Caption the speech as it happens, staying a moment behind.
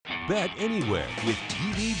bet anywhere with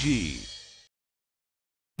TVG.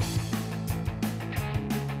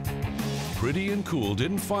 Pretty and Cool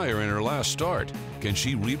didn't fire in her last start. Can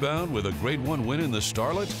she rebound with a Grade 1 win in the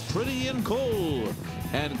Starlet? Pretty and Cool.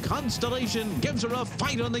 And Constellation gives her a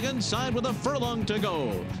fight on the inside with a furlong to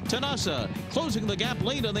go. Tanasa closing the gap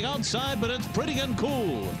late on the outside, but it's Pretty and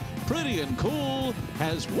Cool. Pretty and Cool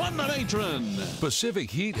has won the matron. Pacific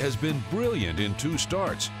Heat has been brilliant in 2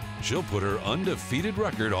 starts. She'll put her undefeated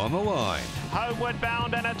record on the line. Homeward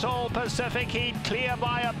bound, and it's all Pacific Heat, clear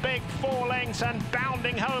by a big 4 lengths and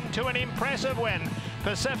bounding home to an impressive win.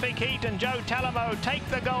 Pacific Heat and Joe Talamo take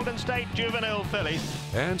the Golden State Juvenile fillies.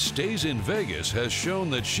 And Stays in Vegas has shown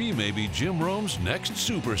that she may be Jim Rome's next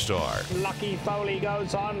superstar. Lucky Foley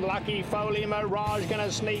goes on. Lucky Foley, Mirage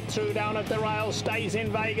gonna sneak through down at the rail. Stays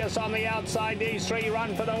in Vegas on the outside. These 3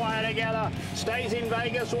 run for the wire together. Stays in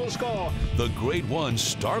Vegas will score. The Grade 1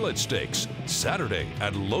 Starlet Stakes, Saturday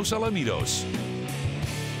at Los Alamitos.